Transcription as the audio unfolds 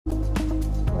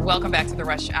Welcome back to the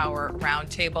Rush Hour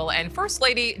Roundtable. And First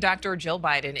Lady Dr. Jill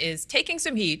Biden is taking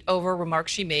some heat over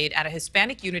remarks she made at a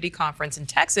Hispanic Unity Conference in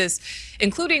Texas,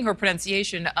 including her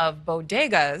pronunciation of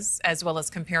bodegas, as well as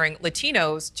comparing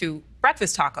Latinos to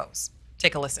breakfast tacos.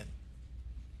 Take a listen.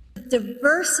 The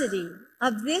diversity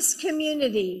of this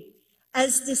community,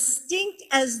 as distinct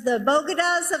as the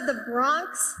bodegas of the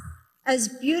Bronx, as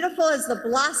beautiful as the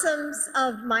blossoms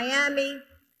of Miami,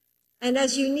 and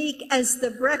as unique as the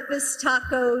breakfast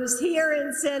tacos here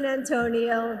in San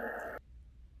Antonio.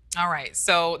 All right,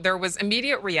 so there was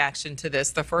immediate reaction to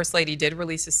this. The First Lady did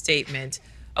release a statement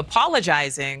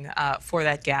apologizing for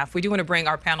that gaffe. We do want to bring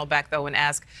our panel back, though, and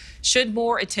ask, should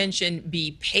more attention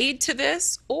be paid to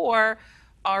this, or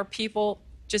are people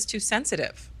just too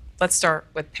sensitive? Let's start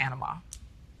with Panama.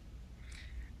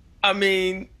 I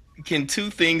mean, can two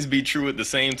things be true at the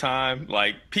same time?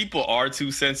 Like, people are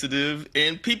too sensitive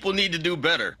and people need to do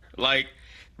better. Like,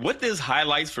 what this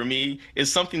highlights for me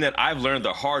is something that I've learned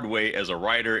the hard way as a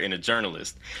writer and a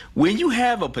journalist. When you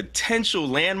have a potential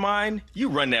landmine, you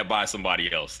run that by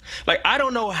somebody else. Like, I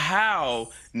don't know how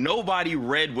nobody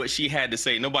read what she had to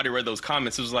say. Nobody read those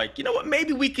comments. It was like, you know what,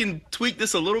 maybe we can tweak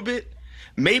this a little bit.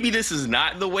 Maybe this is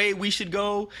not the way we should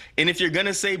go. And if you're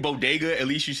gonna say bodega, at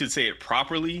least you should say it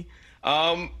properly.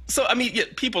 So, I mean, yeah,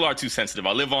 people are too sensitive.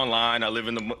 I live online. I live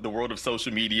in the world of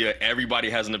social media. Everybody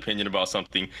has an opinion about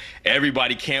something.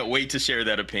 Everybody can't wait to share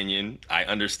that opinion. I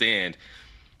understand.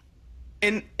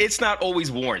 And it's not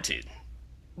always warranted.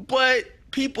 But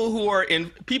people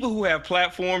who have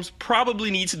platforms probably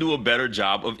need to do a better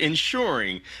job of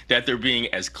ensuring that they're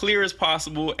being as clear as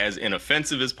possible, as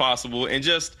inoffensive as possible, and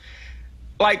just,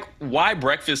 like, why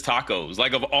breakfast tacos?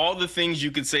 Like, of all the things you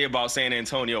could say about San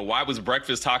Antonio, why was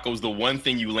breakfast tacos the one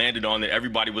thing you landed on that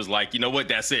everybody was like, you know what,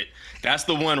 that's it. That's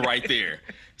the one right there.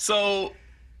 So,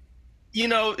 you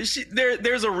know,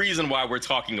 there's a reason why we're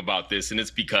talking about this, and it's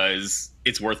because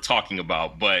it's worth talking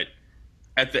about. But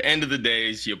at the end of the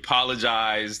day, she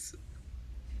apologized.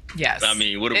 Yes. I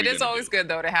mean, what are we It is always good,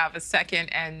 though, to have a second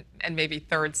and maybe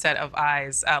third set of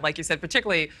eyes, like you said,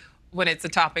 particularly when it's a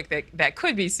topic that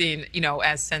could be seen, you know,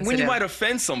 as sensitive. When you might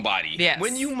offend somebody. Yes.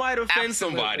 When you might offend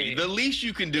Absolutely. somebody, the least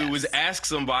you can do is ask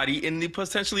somebody in the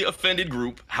potentially offended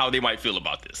group how they might feel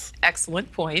about this. Excellent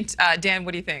point. Dan,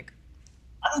 what do you think?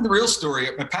 I think the real story,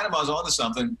 Panama's onto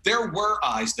something. There were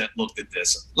eyes that looked at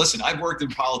this. Listen, I've worked in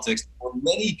politics. There were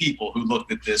many people who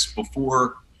looked at this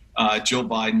before Joe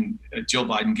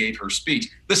Biden gave her speech.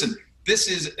 Listen, this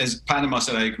is, as Panama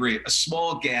said, I agree, a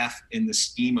small gaffe in the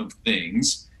scheme of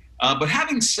things. But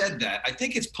having said that, I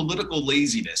think it's political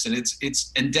laziness, and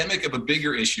it's endemic of a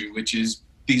bigger issue, which is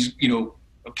these, you know,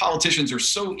 politicians are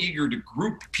so eager to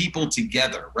group people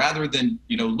together rather than,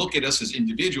 you know, look at us as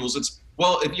individuals. It's,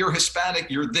 well, if you're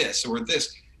Hispanic, you're this or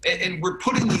this. And we're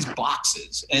put in these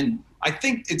boxes. And I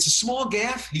think it's a small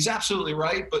gaffe. He's absolutely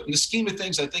right. But in the scheme of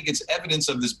things, I think it's evidence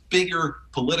of this bigger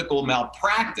political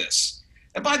malpractice.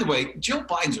 And by the way, Jill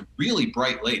Biden's a really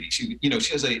bright lady. She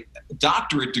has a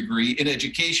doctorate degree in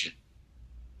education.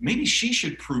 Maybe she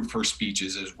should prove her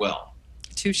speeches as well.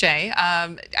 Touche.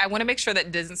 I want to make sure that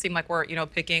it doesn't seem like we're, you know,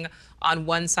 picking on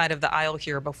one side of the aisle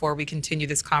here before we continue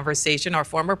this conversation. Our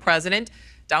former president,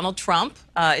 Donald Trump,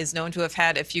 is known to have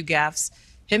had a few gaffes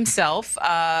himself.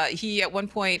 He at one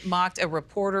point mocked a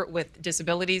reporter with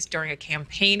disabilities during a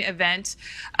campaign event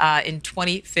in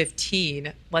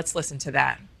 2015. Let's listen to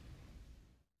that.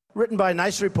 Written by a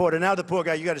nice reporter. Now the poor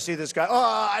guy, you got to see this guy.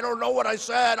 Oh, I don't know what I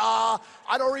said. I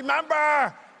don't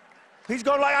remember. He's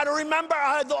going like, I don't remember.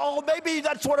 Oh, maybe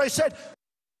that's what I said.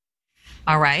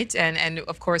 All right. And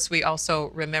of course, we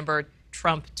also remember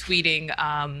Trump tweeting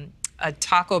a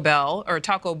Taco Bell or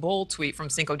Taco Bowl tweet from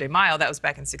Cinco de Mayo. That was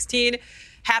back in 2016.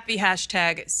 Happy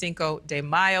hashtag Cinco de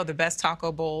Mayo. The best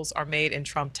taco bowls are made in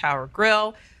Trump Tower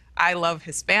Grill. I love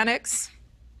Hispanics.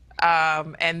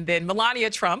 And then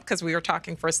Melania Trump, because we were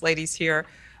talking first ladies here,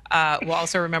 will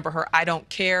also remember her I don't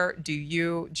care, do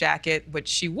you jacket, which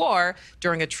she wore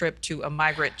during a trip to a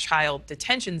migrant child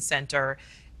detention center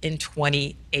in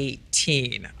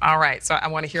 2018. All right, so I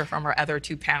want to hear from our other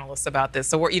two panelists about this.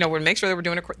 So we're going to make sure that we're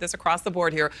doing this across the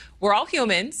board here. We're all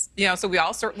humans, you know, so we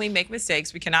all certainly make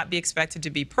mistakes. We cannot be expected to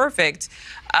be perfect.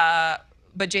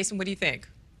 But Jason, what do you think?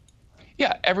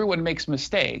 Yeah, everyone makes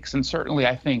mistakes, and certainly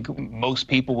I think most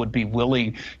people would be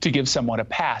willing to give someone a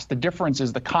pass. The difference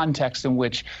is the context in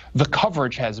which the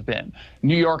coverage has been.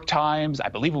 New York Times, I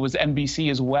believe it was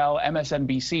NBC as well,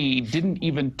 MSNBC didn't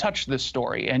even touch this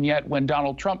story, and yet when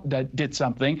Donald Trump did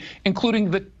something,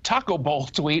 including the Taco Bowl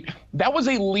tweet, that was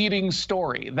a leading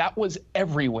story. That was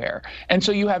everywhere. And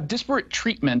so you have disparate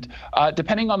treatment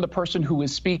depending on the person who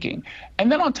is speaking.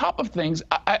 And then on top of things,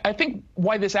 I think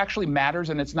why this actually matters,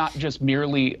 and it's not just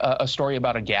merely a story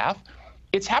about a gaffe.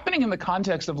 It's happening in the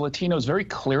context of Latinos very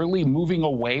clearly moving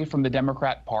away from the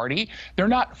Democrat Party. They're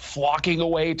not flocking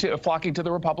to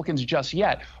the Republicans just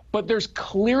yet, but there's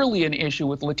clearly an issue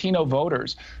with Latino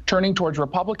voters turning towards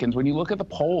Republicans. When you look at the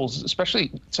polls,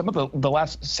 especially some of the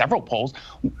last several polls,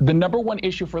 the #1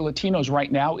 issue for Latinos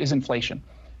right now is inflation.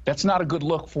 That's not a good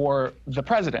look for the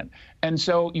president. And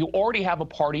so you already have a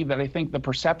party that I think the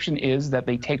perception is that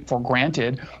they take for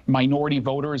granted minority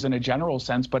voters in a general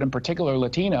sense, but in particular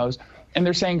Latinos. And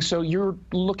they're saying, so you're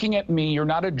looking at me, you're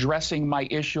not addressing my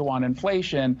issue on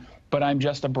inflation, but I'm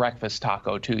just a breakfast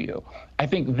taco to you. I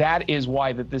think that is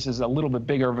why that this is a little bit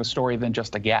bigger of a story than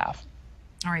just a gaffe.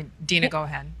 All right, Dina, go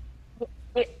ahead.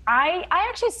 I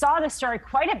actually saw this story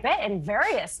quite a bit in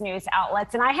various news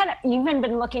outlets, and I had even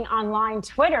been looking online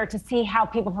Twitter to see how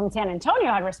people from San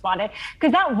Antonio had responded,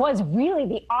 because that was really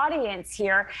the audience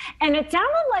here. And it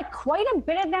sounded like quite a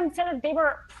bit of them said that they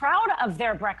were proud of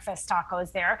their breakfast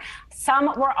tacos there. Some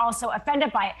were also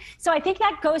offended by it. So I think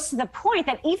that goes to the point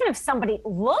that even if somebody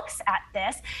looks at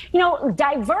this, you know,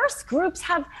 diverse groups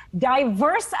have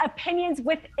diverse opinions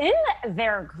within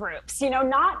their groups. You know,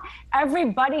 not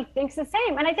everybody thinks the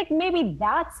same. And I think maybe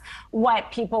that's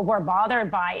what people were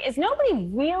bothered by, is nobody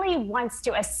really wants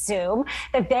to assume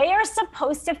that they are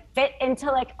supposed to fit into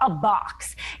like a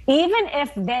box, even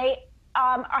if they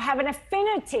have an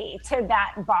affinity to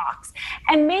that box.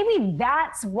 And maybe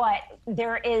that's what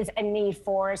there is a need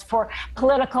for, is for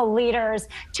political leaders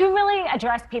to really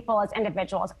address people as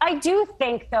individuals. I do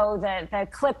think, though, the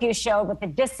clip you showed with the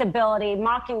disability,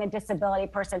 mocking the disability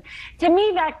person, to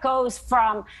me that goes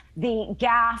from the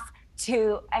gaffe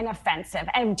to an offensive.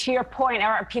 And to your point,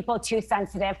 are people too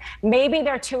sensitive? Maybe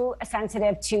they're too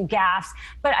sensitive to gaffes,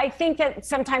 but I think that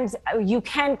sometimes you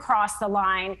can cross the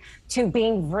line to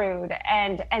being rude.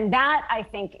 And that, I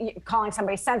think, calling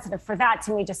somebody sensitive for that,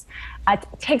 to me, just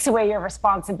takes away your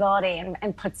responsibility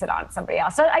and puts it on somebody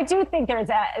else. So I do think there's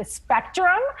a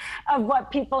spectrum of what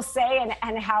people say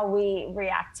and how we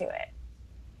react to it.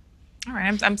 All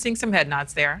right, I'm seeing some head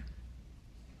nods there.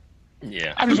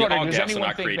 Yeah, I'm just wondering, does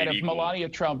anyone think that if Melania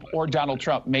Trump or Donald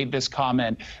Trump made this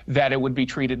comment, that it would be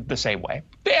treated the same way?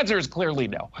 The answer is clearly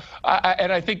no.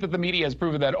 And I think that the media has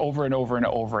proven that over and over and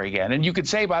over again. And you could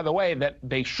say, by the way, that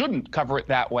they shouldn't cover it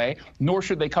that way, nor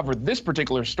should they cover this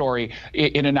particular story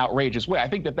in an outrageous way. I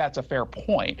think that that's a fair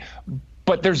point.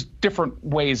 But there's different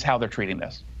ways how they're treating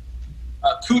this.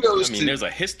 Kudos I mean, there's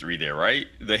a history there, right?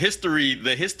 The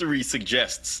history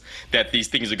suggests that these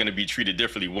things are going to be treated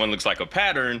differently. One looks like a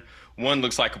pattern, one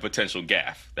looks like a potential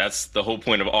gaffe. That's the whole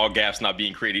point of all gaffes not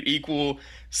being created equal.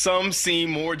 Some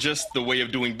seem more just the way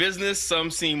of doing business.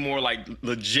 Some seem more like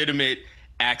legitimate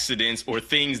accidents or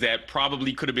things that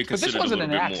probably could have been considered a little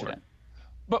bit more.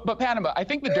 But Panama, I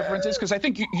think the difference is, because I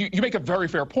think you make a very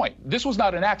fair point. This was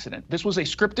not an accident. This was a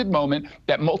scripted moment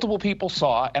that multiple people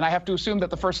saw, and I have to assume that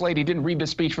the First Lady didn't read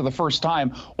this speech for the first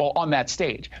time while on that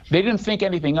stage. They didn't think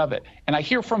anything of it. And I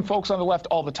hear from folks on the left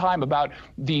all the time about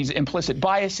these implicit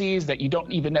biases that you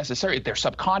don't even necessarily, they're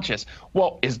subconscious.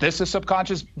 Well, is this a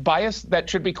subconscious bias that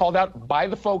should be called out by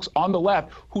the folks on the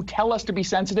left who tell us to be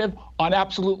sensitive on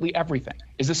absolutely everything?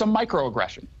 Is this a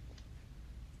microaggression?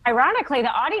 Ironically,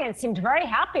 the audience seemed very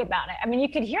happy about it. I mean, you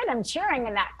could hear them cheering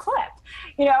in that clip,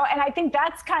 you know, and I think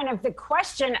that's kind of the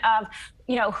question of,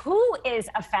 you know, who is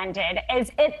offended?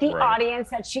 Is it the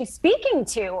audience that she's speaking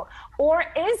to? Or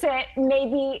is it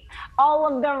maybe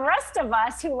all of the rest of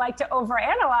us who like to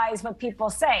overanalyze what people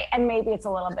say? And maybe it's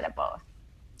a little bit of both.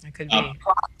 It could be.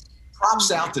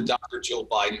 Props out to Dr. Jill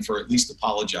Biden for at least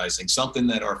apologizing, something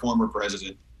that our former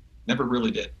president never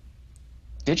really did.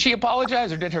 Did she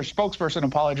apologize, or did her spokesperson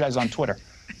apologize on Twitter?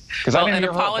 Because I didn't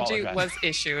hear her apologize. An apology was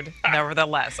issued,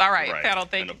 nevertheless. All right, panel,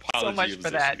 thank you so much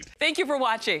for that. Thank you for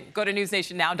watching. Go to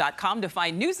newsnationnow.com to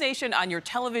find NewsNation on your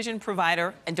television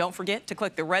provider. And don't forget to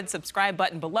click the red subscribe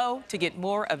button below to get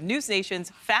more of NewsNation's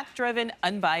fact-driven,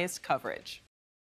 unbiased coverage.